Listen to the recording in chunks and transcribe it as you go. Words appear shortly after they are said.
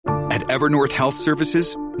Evernorth Health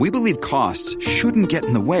Services, we believe costs shouldn't get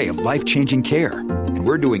in the way of life-changing care, and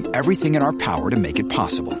we're doing everything in our power to make it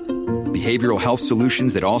possible. Behavioral health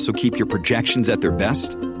solutions that also keep your projections at their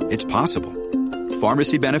best? It's possible.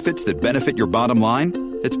 Pharmacy benefits that benefit your bottom line?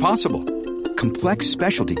 It's possible. Complex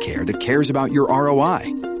specialty care that cares about your ROI?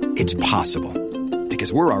 It's possible.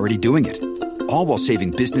 Because we're already doing it. All while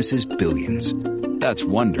saving businesses billions. That's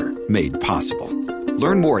Wonder made possible.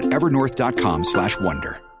 Learn more at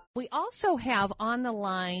evernorth.com/wonder. We also have on the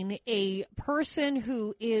line a person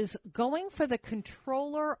who is going for the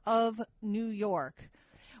controller of New York.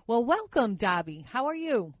 Well, welcome, Daby. How are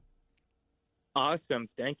you? Awesome.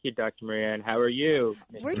 Thank you, Dr. Marianne. How are you?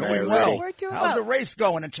 We're doing well. How's the race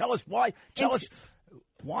going? And tell us why people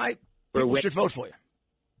should vote for you.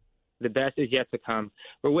 The best is yet to come.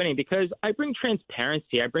 We're winning because I bring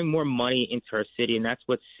transparency. I bring more money into our city, and that's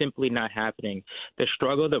what's simply not happening. The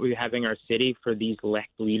struggle that we have in our city for these elect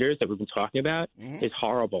leaders that we've been talking about is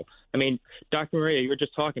horrible. I mean, Dr. Maria, you were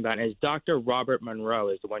just talking about, as Dr. Robert Monroe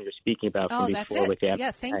is the one you're speaking about from before. That's it. With the yeah,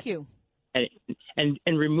 thank you. And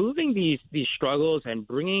removing these struggles and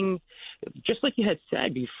bringing, just like you had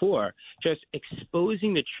said before, just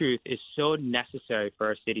exposing the truth is so necessary for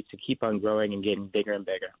our city to keep on growing and getting bigger and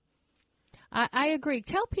bigger. I agree.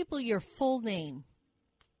 Tell people your full name.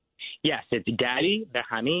 Yes, it's Daby,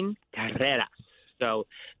 Benjamine, Carreras. So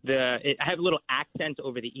I have a little accent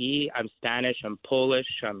over the E. I'm Spanish. I'm Polish.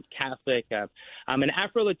 I'm Catholic. I'm an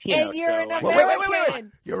Afro-Latino. And you're an American. Wait.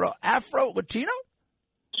 You're an Afro-Latino?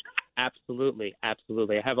 Absolutely. I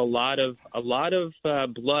have a lot of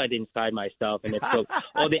blood inside myself, and it's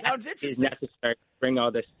all the effort is necessary to bring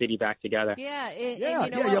all this city back together. Yeah, you're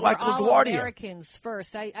we're like all LaGuardia. Americans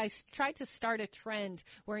first. I tried to start a trend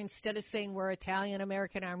where instead of saying we're Italian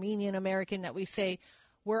American, Armenian American, that we say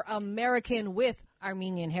we're American with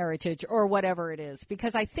Armenian heritage or whatever it is,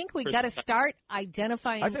 because I think we got to start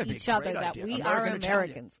identifying each other that we are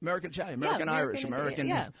Americans. American Italian, American Irish,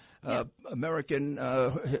 American American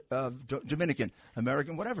Dominican,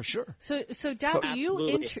 American whatever, sure. So Daby,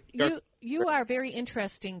 you are very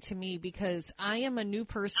interesting to me because I am a new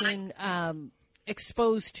person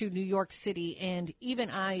exposed to New York City, and even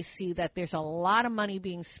I see that there's a lot of money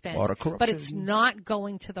being spent, but it's not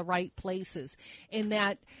going to the right places, in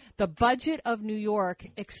that the budget of New York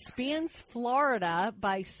expands Florida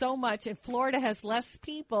by so much, and Florida has less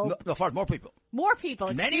people. No, more people. More people,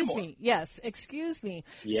 excuse more. me. Yes, excuse me.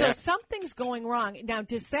 Yeah. So something's going wrong. Now,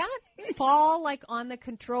 does that fall like on the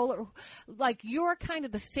controller? Like you're kind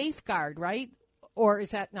of the safeguard, right? Or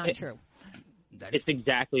is that not true? It's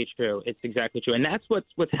exactly true. And that's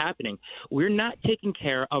what's happening. We're not taking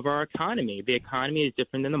care of our economy. The economy is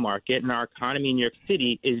different than the market, and our economy in New York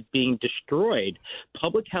City is being destroyed.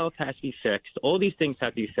 Public health has to be fixed. All these things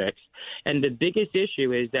have to be fixed. And the biggest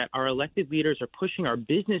issue is that our elected leaders are pushing our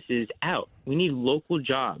businesses out. We need local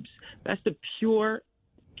jobs. That's the pure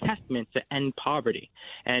testament to end poverty.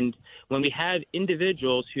 And when we have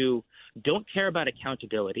individuals who don't care about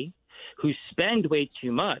accountability, who spend way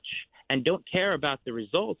too much, and don't care about the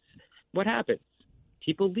results, what happens?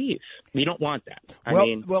 People leave. We don't want that.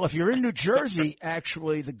 Well, if you're in New Jersey,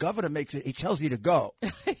 actually, the governor he tells you to go.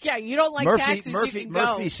 Yeah, you don't like taxes, you can go.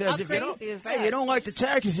 Murphy says, if you don't like the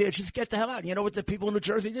taxes here, just get the hell out. And you know what the people in New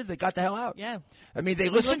Jersey did? They got the hell out. Yeah. I mean, they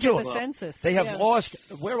listen to the census. They have lost.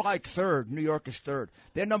 We're like third. New York is third.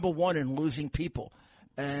 They're number one in losing people.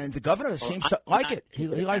 And the governor seems to like it. He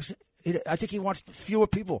likes it. I think he wants fewer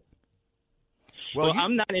people. Well,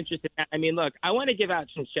 I'm not interested. I mean, look, I want to give out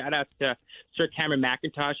some shout-outs to Sir Cameron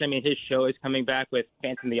McIntosh. I mean, his show is coming back with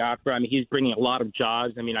Phantom of the Opera. I mean, he's bringing a lot of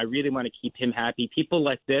jobs. I mean, I really want to keep him happy. People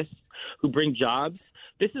like this who bring jobs,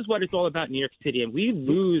 this is what it's all about in New York City. And we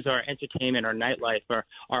lose our entertainment, our nightlife,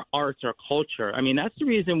 our arts, our culture. I mean, that's the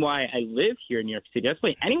reason why I live here in New York City. That's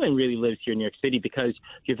why anyone really lives here in New York City, because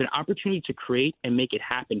you have an opportunity to create and make it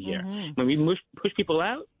happen here. Mm-hmm. When we push people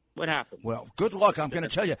out, what happens? Well, good luck. I'm going to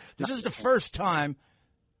tell you, this is the first time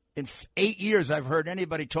in 8 years I've heard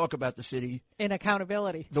anybody talk about the city in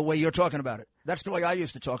accountability the way you're talking about it. That's the way I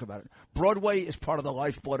used to talk about it. Broadway is part of the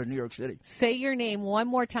lifeblood of New York City. Say your name one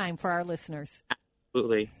more time for our listeners.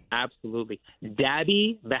 Absolutely.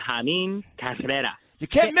 Daby, Benjamine, Carreras. You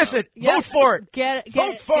can't miss it. Yes. Vote for it.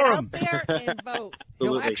 Vote for him. him. Get out there and vote.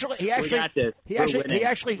 He'll actually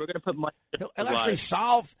we're going to put money. He'll actually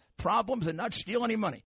solve problems and not steal any money.